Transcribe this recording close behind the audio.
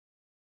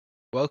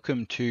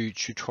Welcome to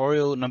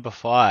tutorial number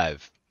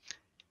 5.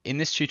 In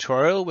this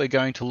tutorial, we're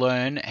going to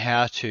learn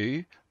how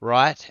to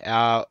write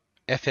our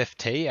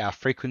FFT, our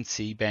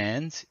frequency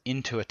bands,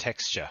 into a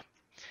texture.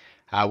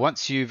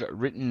 Once you've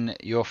written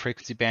your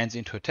frequency bands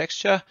into a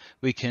texture,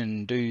 we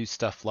can do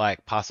stuff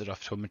like pass it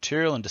off to a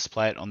material and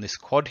display it on this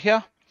quad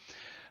here.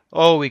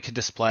 Or we can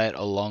display it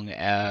along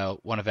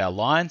one of our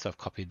lines. I've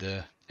copied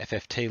the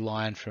FFT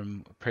line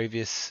from a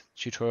previous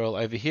tutorial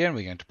over here, and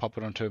we're going to pop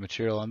it onto a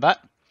material on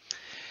that.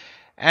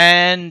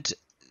 And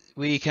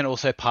we can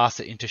also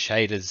pass it into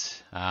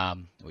shaders,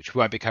 which we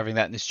won't be covering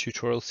that in this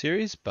tutorial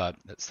series, but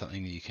that's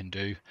something that you can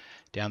do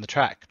down the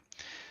track.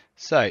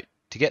 So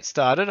to get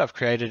started, I've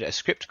created a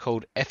script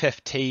called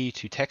FFT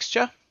to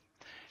texture,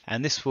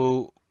 and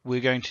we're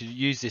going to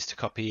use this to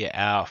copy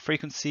our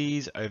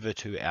frequencies over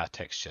to our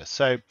texture.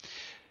 So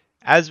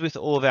as with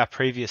all of our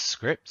previous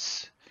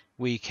scripts,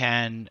 we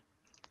can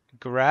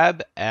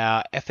grab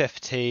our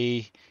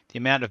FFT, the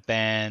amount of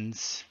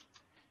bands,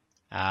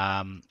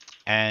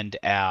 and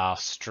our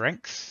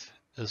strength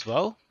as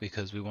well,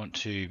 because we want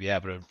to be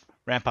able to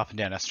ramp up and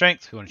down our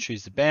strength. We want to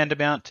choose the band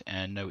amount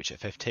and know which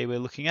FFT we're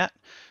looking at.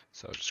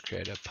 So I'll just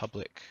create a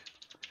public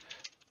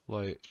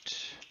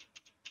float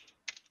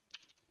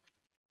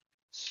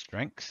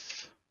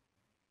strength.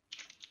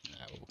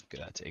 We'll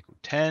get that to equal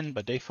 10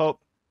 by default.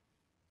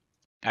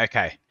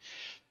 Okay.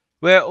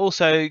 We're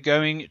also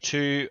going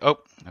to, I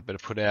better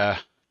put our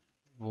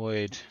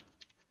void,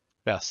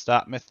 put our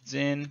start methods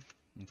in,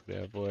 and put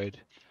our void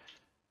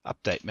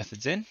update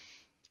methods in.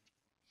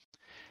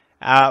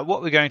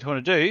 What we're going to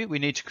want to do, we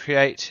need to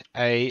create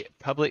a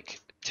public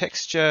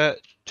texture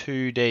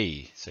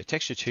 2D. So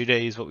texture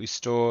 2D is what we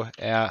store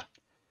our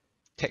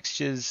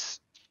textures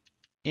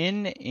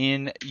in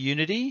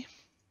Unity.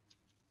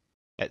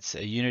 It's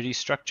a Unity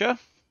structure,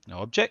 no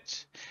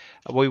object.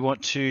 We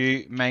want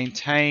to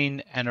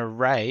maintain an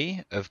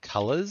array of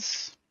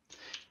colors,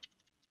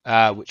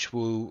 which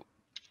we'll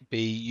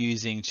be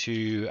using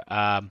to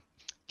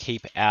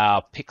keep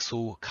our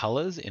pixel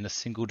colors in a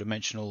single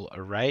dimensional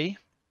array.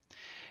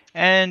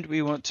 And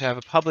we want to have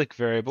a public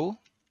variable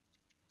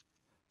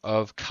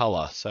of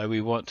color. So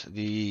we want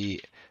the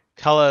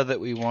color that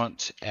we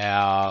want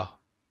our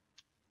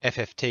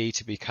FFT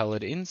to be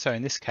colored in. So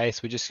in this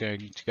case, we're just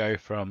going to go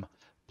from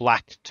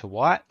black to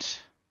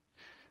white.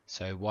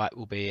 So white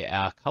will be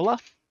our color.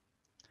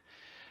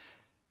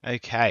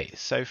 Okay,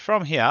 so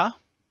from here,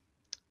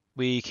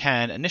 we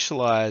can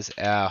initialize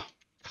our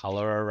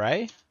color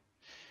array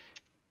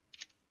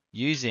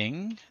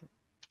using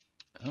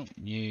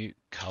new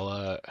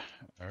color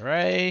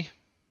array.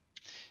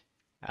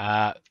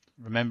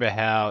 Remember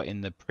how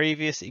in the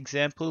previous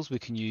examples we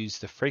can use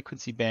the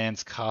frequency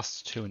bands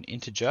cast to an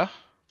integer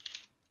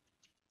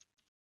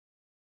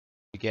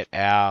to get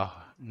our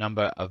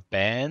number of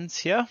bands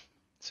here.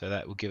 So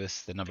that will give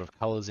us the number of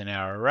colors in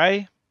our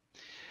array.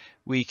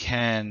 We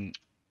can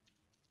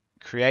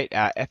create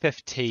our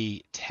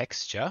FFT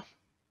texture.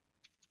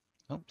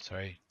 Oh,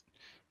 sorry.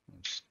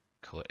 Just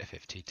call it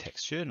FFT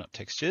texture, not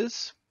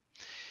textures.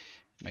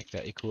 Make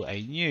that equal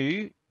a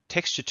new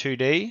texture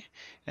 2D.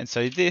 And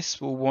so this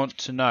will want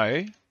to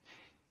know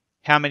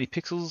how many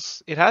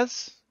pixels it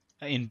has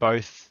in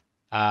both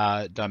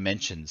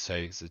dimensions. So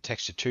it's a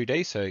texture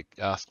 2D, so it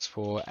asks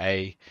for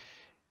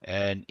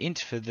an int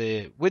for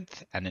the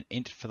width and an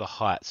int for the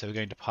height. So we're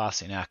going to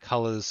pass in our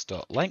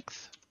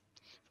colors.length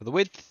for the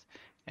width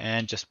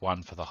and just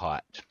 1 for the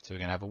height. So we're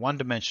going to have a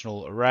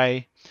one-dimensional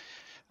array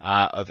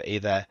of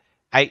either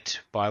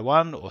 8 by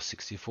 1 or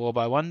 64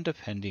 by 1,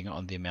 depending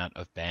on the amount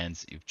of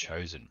bands you've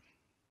chosen.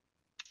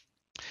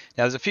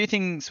 Now there's a few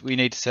things we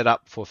need to set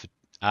up for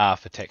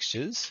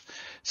textures.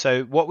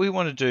 So what we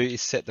want to do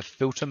is set the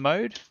filter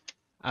mode,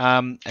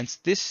 and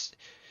this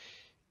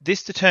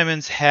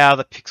determines how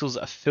the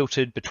pixels are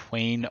filtered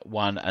between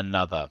one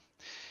another.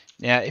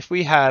 Now if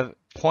we have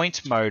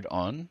point mode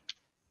on,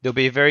 there'll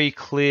be a very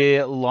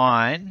clear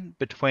line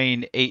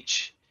between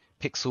each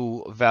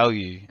pixel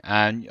value,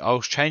 and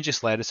I'll change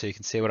this later so you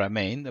can see what I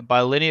mean. The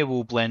bilinear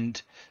will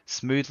blend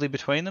smoothly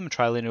between them,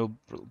 trilinear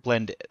will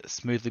blend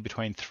smoothly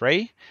between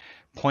 3.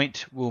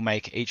 Point will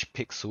make each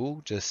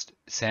pixel just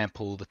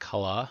sample the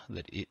color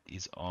that it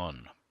is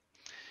on.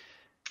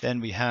 Then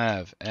we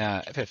have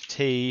our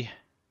FFT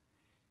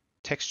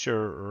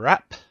texture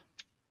wrap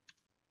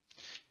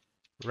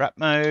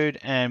mode,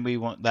 and we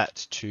want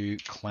that to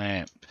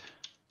clamp.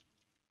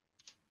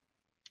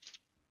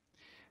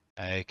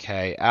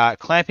 Okay,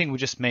 clamping will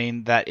just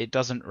mean that it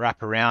doesn't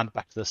wrap around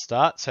back to the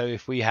start. So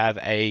if we have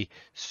a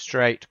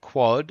straight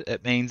quad,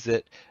 it means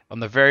that on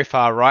the very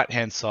far right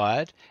hand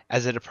side,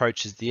 as it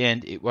approaches the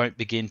end, it won't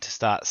begin to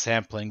start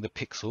sampling the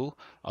pixel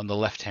on the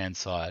left hand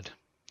side.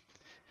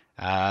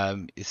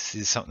 This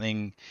is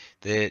something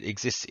that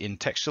exists in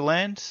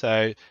TextureLand,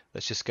 so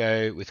let's just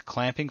go with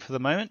clamping for the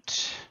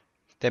moment.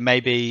 There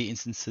may be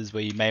instances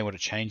where you may want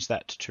to change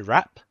that to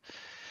wrap.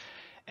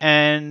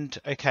 And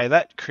okay,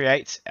 that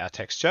creates our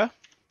texture.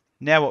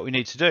 Now what we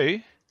need to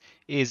do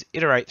is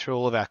iterate through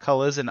all of our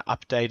colors and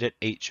update it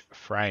each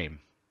frame.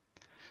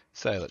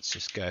 So let's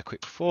just go a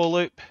quick for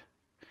loop,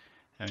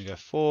 And we go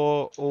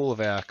for all of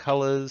our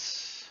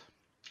colors.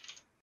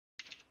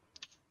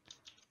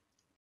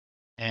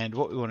 And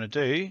what we want to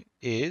do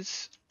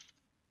is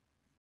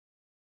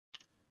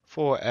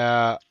for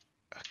our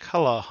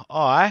color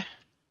I,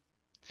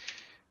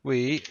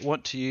 we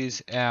want to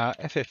use our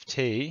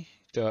FFT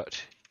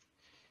dot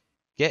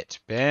get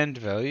band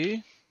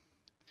value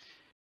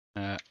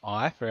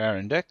I for our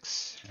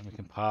index, and we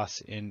can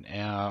pass in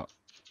our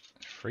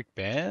freak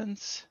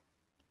bands.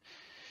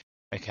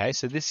 Okay,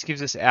 so this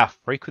gives us our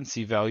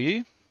frequency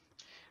value.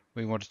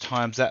 We want to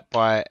times that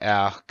by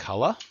our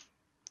color,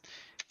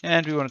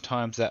 and we want to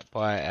times that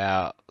by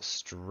our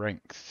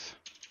strength.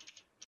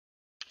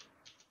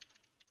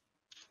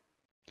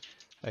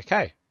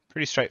 Okay,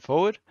 pretty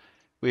straightforward.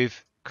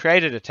 We've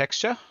created a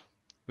texture.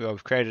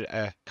 We've created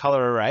a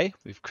color array.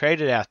 We've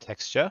created our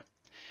texture,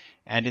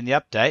 and in the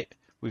update,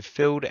 we've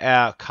filled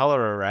our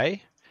color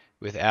array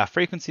with our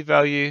frequency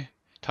value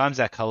times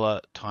our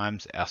color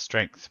times our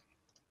strength.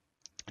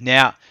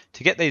 Now,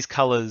 to get these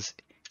colors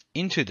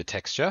into the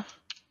texture,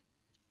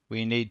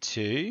 we need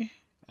to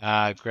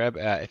grab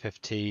our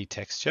FFT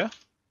texture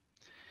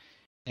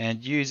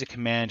and use a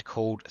command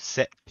called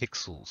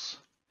setPixels.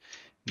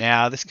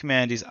 Now, this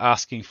command is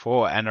asking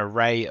for an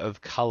array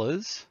of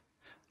colors.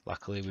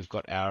 Luckily, we've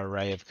got our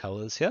array of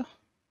colors here,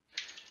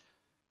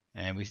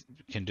 and we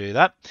can do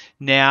that.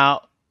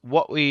 Now,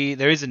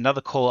 there is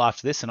another call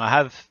after this, and I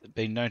have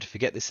been known to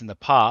forget this in the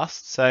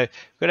past. So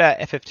we've got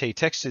our FFT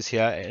textures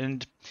here,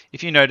 and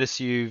if you notice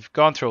you've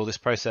gone through all this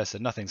process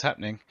and nothing's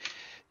happening,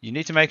 you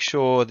need to make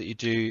sure that you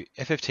do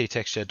FFT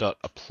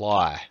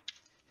texture.apply.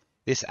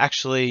 This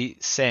actually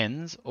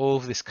sends all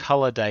of this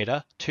color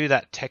data to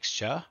that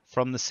texture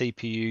from the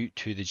CPU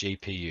to the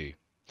GPU.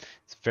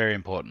 It's very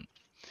important.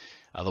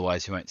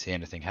 Otherwise, you won't see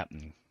anything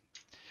happening.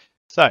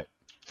 So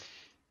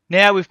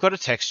now we've got a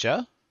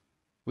texture.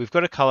 We've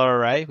got a color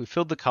array, we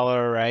filled the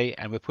color array,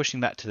 and we're pushing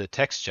that to the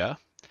texture.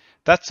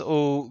 That's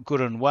all good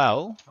and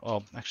well.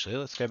 Well, actually,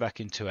 let's go back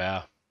into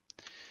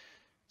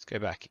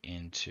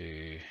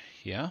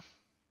here.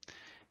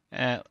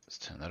 And let's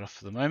turn that off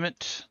for the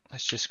moment.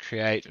 Let's just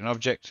create an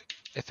object,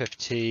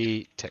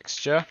 FFT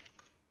texture.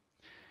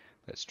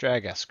 Let's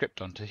drag our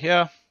script onto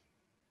here.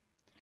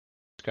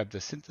 Let's grab the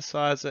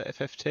synthesizer,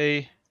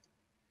 FFT.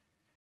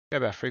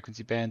 Grab our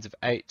frequency bands of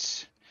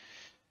 8.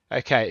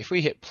 Okay, if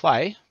we hit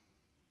play,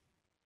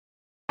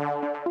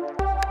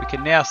 we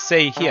can now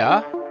see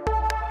here,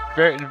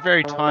 in a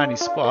very tiny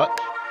spot,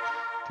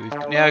 that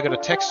we've now got a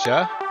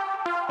texture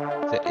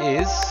that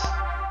is,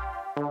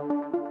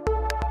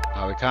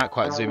 oh, we can't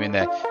quite zoom in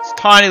there. It's a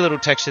tiny little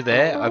texture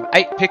there of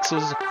 8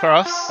 pixels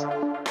across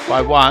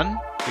by 1,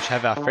 which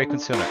have our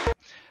frequency on it.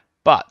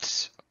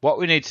 But what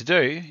we need to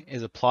do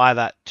is apply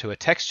that to a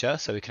texture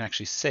so we can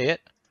actually see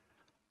it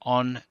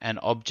on an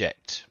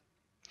object.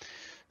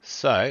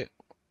 So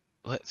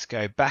let's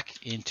go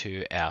back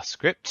into our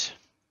script.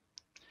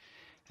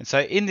 And so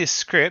in this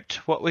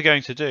script, what we're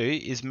going to do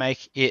is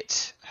make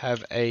it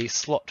have a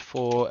slot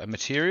for a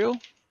material.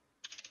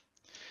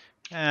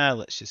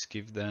 Let's just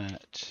give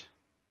that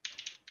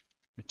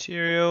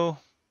material.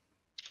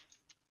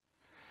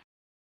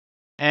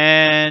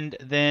 And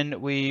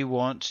then we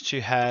want to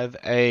have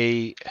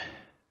a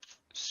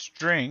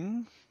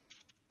string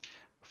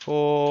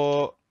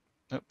for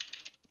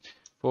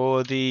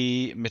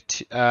the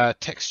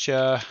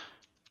texture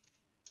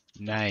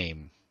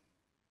name.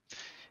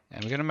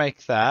 And we're going to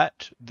make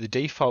that the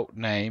default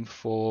name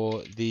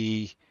for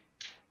the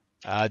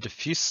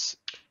diffuse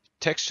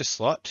texture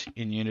slot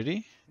in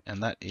Unity.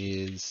 And that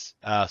is,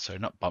 sorry,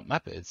 not bump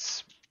map,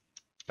 it's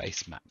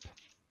base map.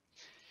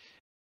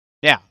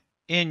 Now,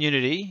 in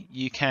Unity,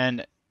 you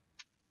can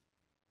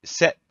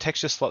set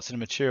texture slots in a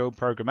material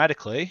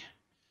programmatically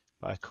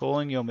by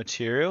calling your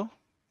material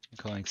and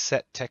calling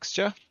set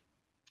texture.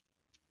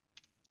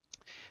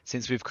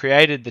 Since we've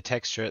created the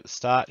texture at the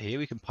start here,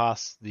 we can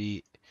pass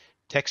the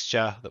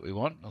texture that we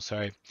want. Oh,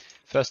 sorry.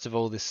 First of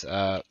all, this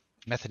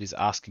method is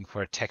asking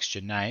for a texture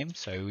name,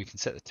 so we can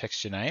set the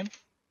texture name,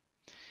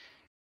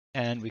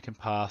 and we can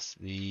pass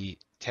the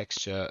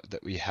texture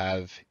that we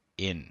have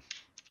in.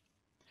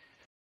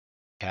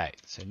 Okay,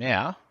 so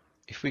now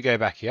if we go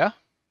back here,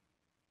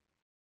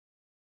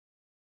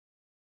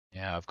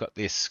 now I've got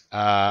this.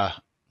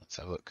 Let's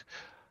have a look.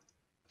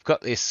 I've got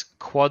this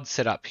quad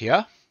set up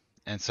here,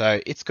 and so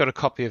it's got a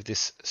copy of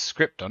this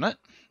script on it.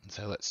 And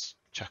so let's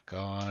chuck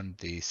on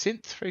the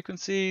synth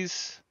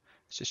frequencies.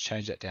 Let's just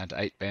change that down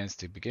to 8 bands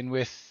to begin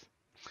with.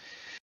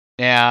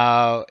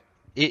 Now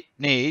it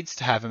needs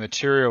to have a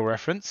material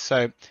reference.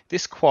 So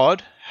this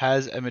quad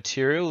has a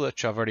material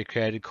that I've already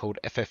created called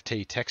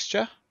FFT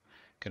texture.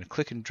 I'm going to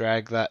click and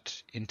drag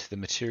that into the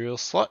material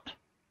slot.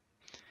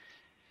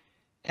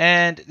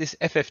 And this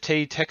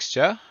FFT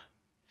texture,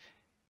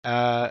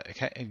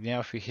 okay, and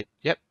now if we hit,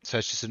 yep, so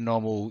it's just a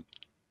normal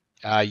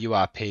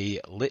URP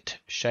lit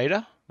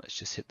shader. Let's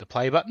just hit the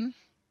play button.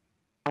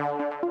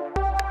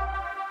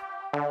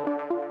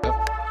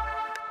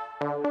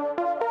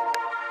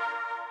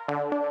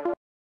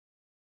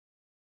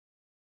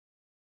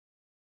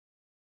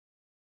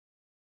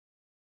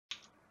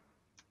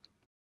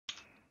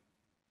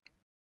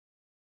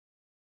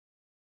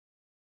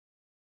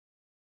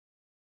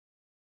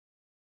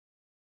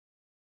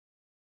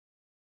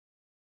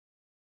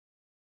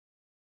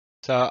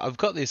 So I've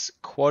got this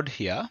quad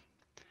here,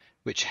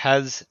 which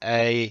has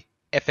a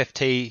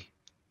FFT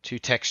to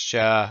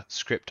texture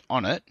script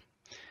on it.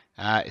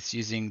 It's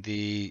using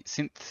the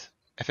synth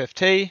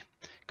FFT,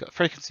 got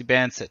frequency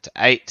band set to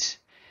 8,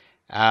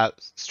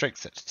 strength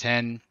set to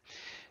 10.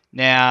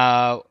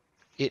 Now,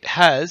 it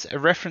has a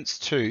reference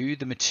to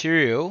the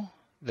material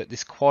that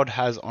this quad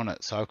has on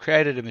it. So I've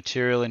created a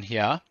material in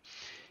here.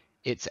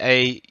 It's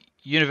a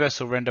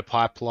universal render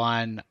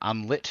pipeline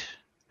unlit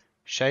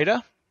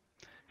shader,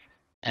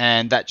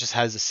 and that just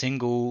has a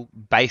single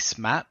base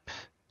map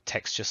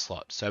texture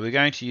slot. So we're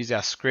going to use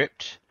our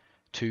script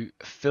to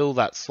fill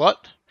that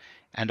slot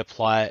and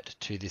apply it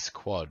to this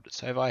quad.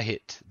 So if I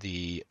hit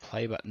the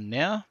play button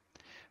now,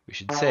 we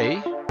should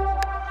see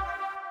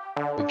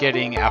we're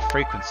getting our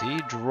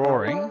frequency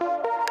drawing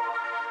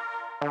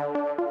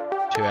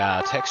to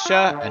our texture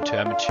and to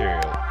our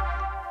material.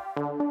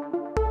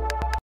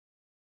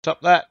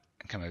 Stop that,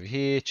 come over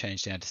here,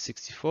 change down to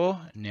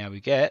 64, and now we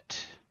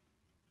get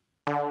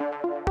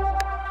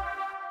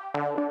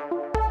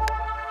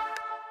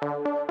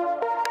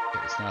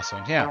this nice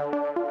one here.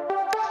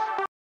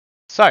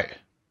 So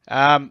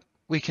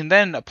we can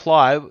then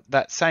apply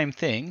that same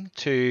thing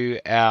to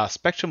our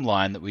spectrum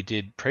line that we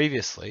did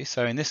previously.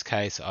 So in this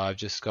case, I've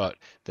just got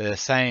the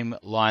same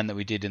line that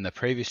we did in the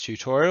previous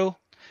tutorial.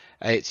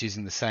 It's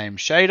using the same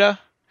shader,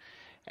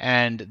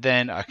 and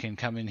then I can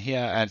come in here,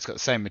 and it's got the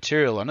same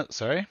material on it,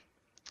 sorry.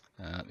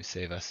 Let me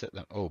see if I set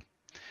that. Oh,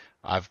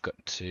 I've got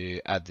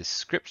to add this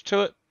script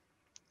to it.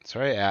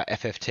 Sorry, our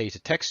FFT to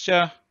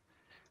texture.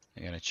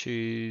 I'm going to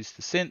choose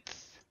the synth.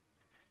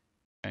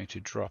 I'm going to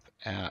drop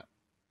our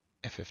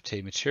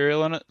FFT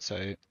material on it.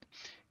 So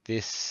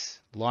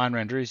this line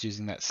renderer is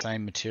using that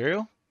same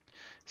material.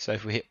 So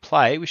if we hit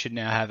play, we should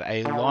now have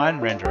a line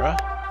renderer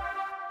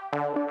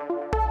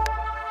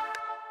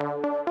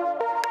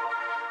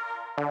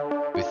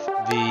with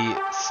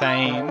the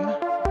same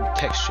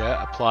texture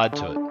applied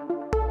to it.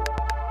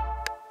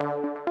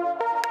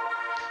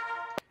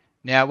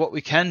 Now what we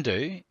can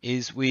do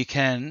is we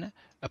can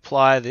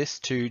apply this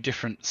to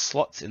different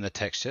slots in the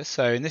texture.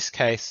 So in this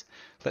case,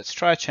 let's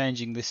try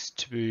changing this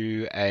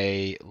to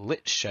a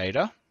lit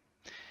shader.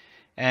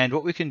 And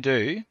what we can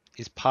do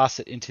is pass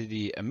it into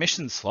the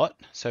emission slot,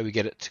 so we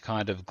get it to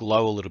kind of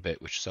glow a little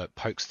bit, which so it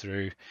pokes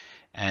through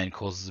and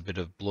causes a bit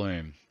of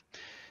bloom.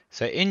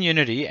 So in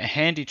Unity, a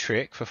handy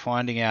trick for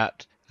finding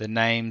out the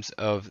names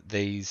of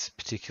these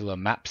particular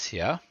maps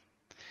here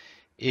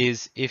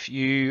is if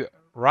you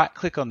right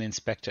click on the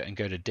inspector and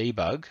go to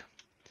debug,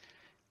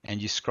 and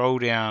you scroll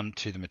down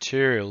to the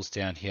materials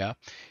down here,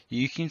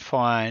 you can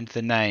find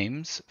the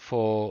names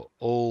for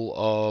all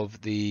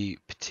of the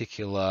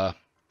particular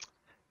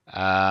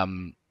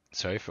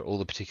for all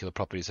the particular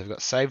properties. I've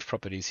got saved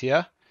properties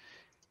here,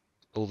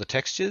 all the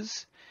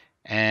textures,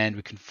 and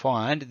we can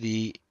find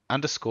the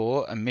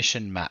underscore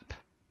emission map.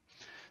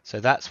 So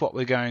that's what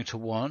we're going to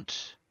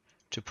want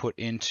to put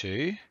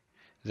into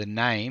the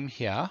name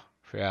here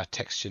for our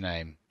texture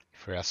name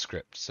for our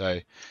script. So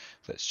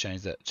let's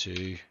change that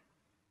to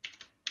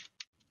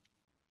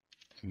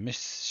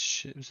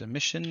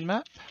emission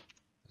map.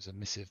 There's a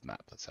emissive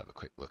map. Let's have a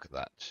quick look at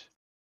that.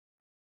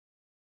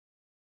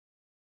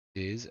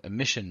 Is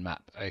emission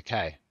map.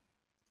 Okay.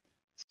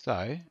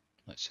 So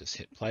let's just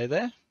hit play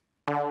there.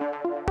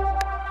 Alright.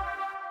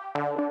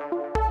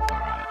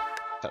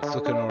 That's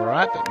looking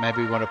alright, but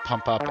maybe we want to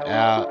pump up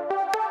our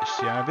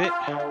HDR a bit.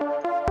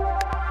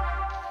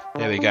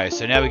 There we go.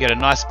 So now we get a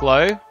nice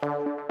glow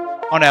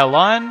on our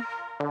line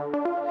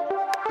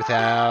with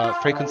our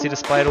frequency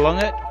displayed along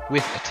it,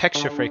 with a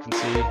texture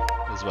frequency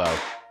as well.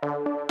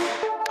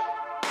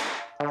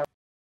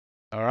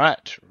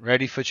 Alright,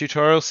 ready for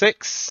tutorial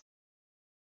 6?